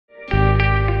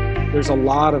there's a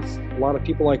lot of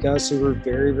people like us who are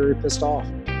very, very pissed off.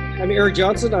 I'm Eric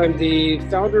Johnson. I'm the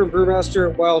founder and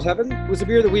brewmaster at Wild Heaven. It was a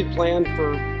beer that we'd planned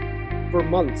for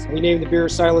months. We named the beer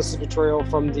Silence of Betrayal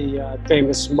from the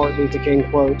famous Martin Luther King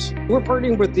quote. We're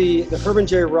partnering with the Herman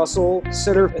J. Russell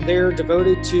Center, and they're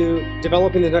devoted to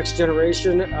developing the next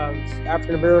generation of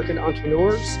African-American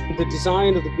entrepreneurs. The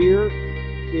design of the beer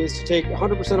is to take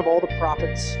 100% of all the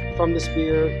profits from this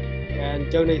beer and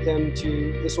donate them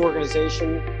to this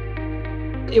organization.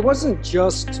 It wasn't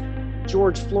just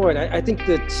George Floyd. I think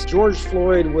that George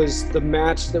Floyd was the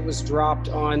match that was dropped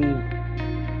on,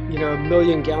 a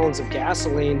million gallons of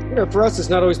gasoline. For us, it's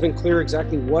not always been clear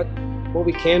exactly what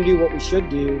we can do, what we should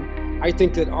do. I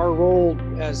think that our role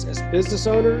as business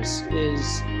owners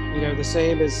is, the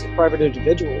same as private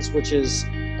individuals, which is,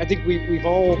 I think we've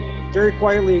all very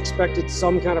quietly expected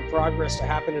some kind of progress to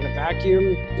happen in a vacuum.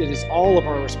 It is all of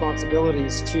our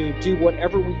responsibilities to do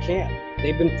whatever we can.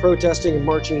 They've been protesting and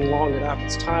marching long enough.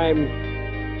 It's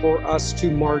time for us to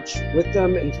march with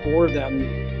them and for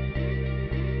them